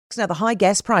Now, the high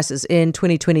gas prices in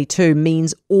 2022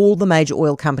 means all the major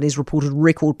oil companies reported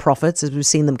record profits, as we've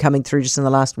seen them coming through just in the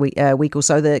last week or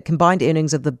so. The combined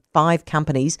earnings of the 5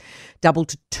 companies doubled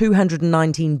to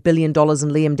 $219 billion. And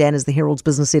Liam Dan is the Herald's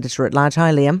business editor at large.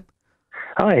 Hi, Liam.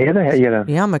 Hi, Heather. How are you doing?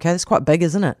 Yeah, I'm okay. That's quite big,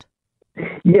 isn't it?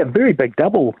 Yeah, very big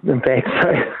double, in fact.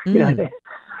 So,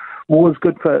 war's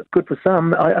good for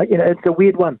some. It's a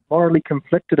weird one, morally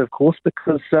conflicted, of course,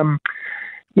 because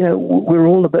we're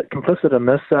all a bit complicit in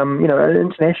this.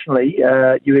 Internationally,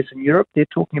 US and Europe, they're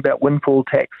talking about windfall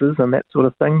taxes and that sort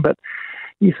of thing. But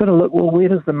you sort of look, well, where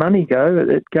does the money go?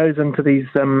 It goes into these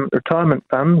retirement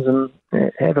funds, and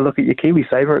have a look at your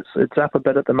KiwiSaver. It's up a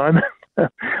bit at the moment.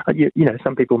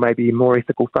 Some people may be in more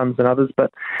ethical funds than others,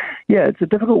 but yeah, it's a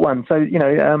difficult one. So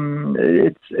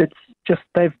it's just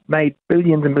they've made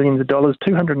billions and billions of dollars,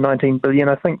 $219 billion.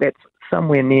 I think that's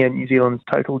somewhere near New Zealand's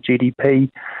total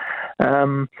GDP. They've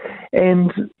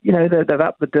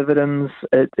upped the dividends.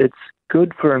 It's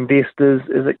good for investors.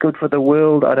 Is it good for the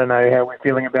world? I don't know how we're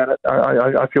feeling about it.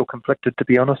 I feel conflicted, to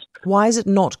be honest. Why is it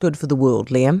not good for the world,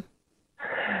 Liam?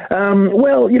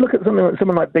 Well, you look at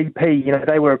someone like BP.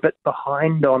 They were a bit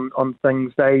behind on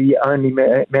things. They only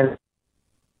managed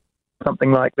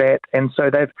something like that, and so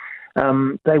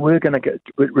they were going to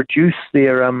reduce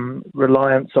their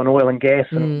reliance on oil and gas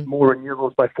and more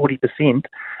renewables by 40%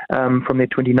 from their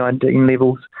 2019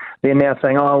 levels. They're now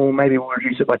saying, maybe we'll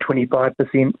reduce it by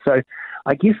 25%. So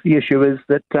I guess the issue is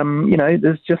that,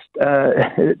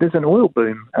 there's an oil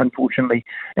boom, unfortunately,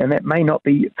 and that may not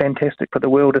be fantastic for the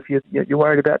world if you're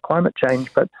worried about climate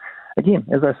change. But again,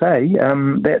 as I say,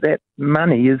 that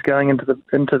money is going into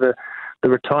the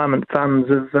retirement funds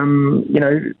of,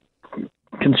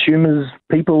 consumers,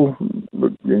 people,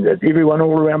 everyone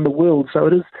all around the world. So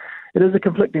it is a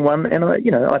conflicting one, and I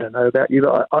don't know about you,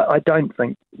 but I don't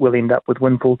think we'll end up with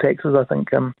windfall taxes. I think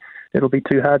it'll be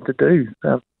too hard to do.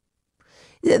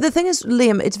 The thing is,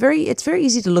 Liam, it's very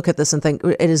easy to look at this and think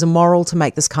it is immoral to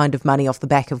make this kind of money off the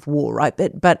back of war, right?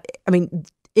 But I mean,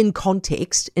 in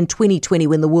context, in 2020,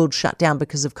 when the world shut down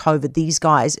because of COVID, these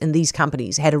guys and these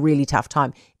companies had a really tough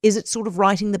time. Is it sort of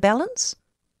righting the balance?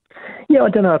 Yeah, I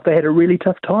don't know if they had a really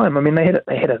tough time. I mean, they had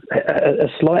a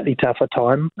slightly tougher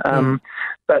time,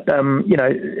 but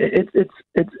it's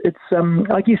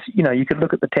I guess you could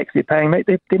look at the tax they're paying.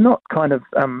 They're not kind of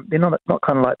they're not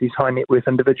kind of like these high net worth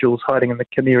individuals hiding in the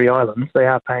Canary Islands. They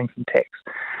are paying some tax,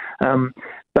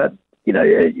 but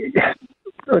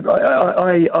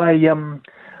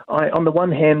I on the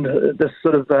one hand, this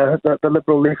sort of the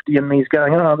liberal lefty in me is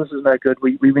going, this is no good.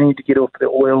 We need to get off the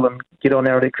oil and get on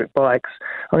our electric bikes.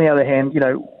 On the other hand,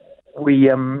 we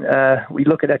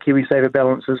look at our KiwiSaver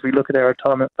balances, we look at our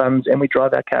retirement funds, and we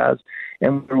drive our cars,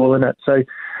 and we're all in it. So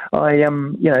I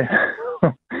don't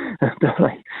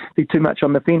be too much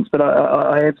on the fence, but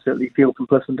I absolutely feel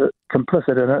complicit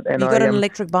in it. And you got an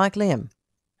electric bike, Liam?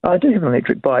 I do have an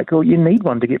electric bike. Well, you need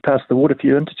one to get past the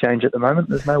Waterview interchange at the moment.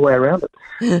 There's no way around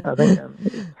it. I think.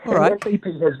 All right.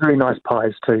 BP has very nice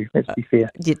pies too, let's be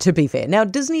fair. Yeah, to be fair. Now,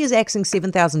 Disney is axing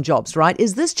 7,000 jobs, right?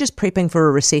 Is this just prepping for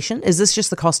a recession? Is this just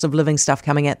the cost of living stuff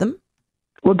coming at them?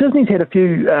 Well, Disney's had a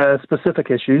few specific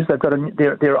issues. They've got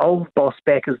their old boss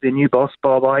back as their new boss,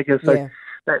 Bob Iger. So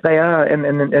they are, and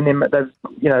then they've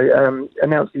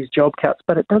announced these job cuts,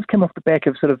 but it does come off the back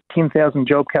of sort of 10,000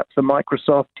 job cuts for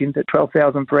Microsoft,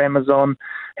 12,000 for Amazon,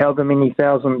 however many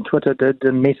thousand Twitter did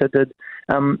and Meta did.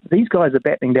 These guys are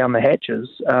battening down the hatches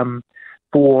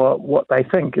for what they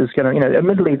think is going to,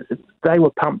 admittedly, they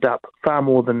were pumped up far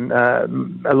more than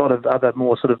a lot of other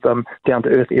more sort of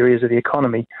down-to-earth areas of the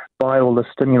economy by all the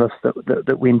stimulus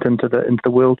that went into the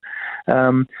world.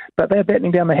 But they're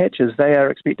battening down the hatches. They are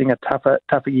expecting a tougher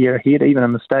year ahead, even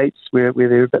in the States, where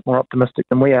they're a bit more optimistic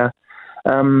than we are.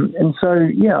 And so,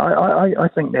 I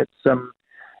think that's...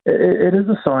 It is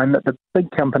a sign that the big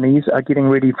companies are getting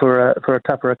ready for a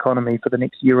tougher economy for the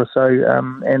next year or so,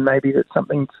 and maybe that's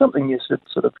something you should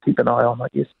sort of keep an eye on, I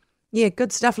guess. Yeah,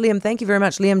 good stuff, Liam. Thank you very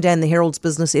much. Liam Dan, the Herald's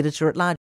business editor at large.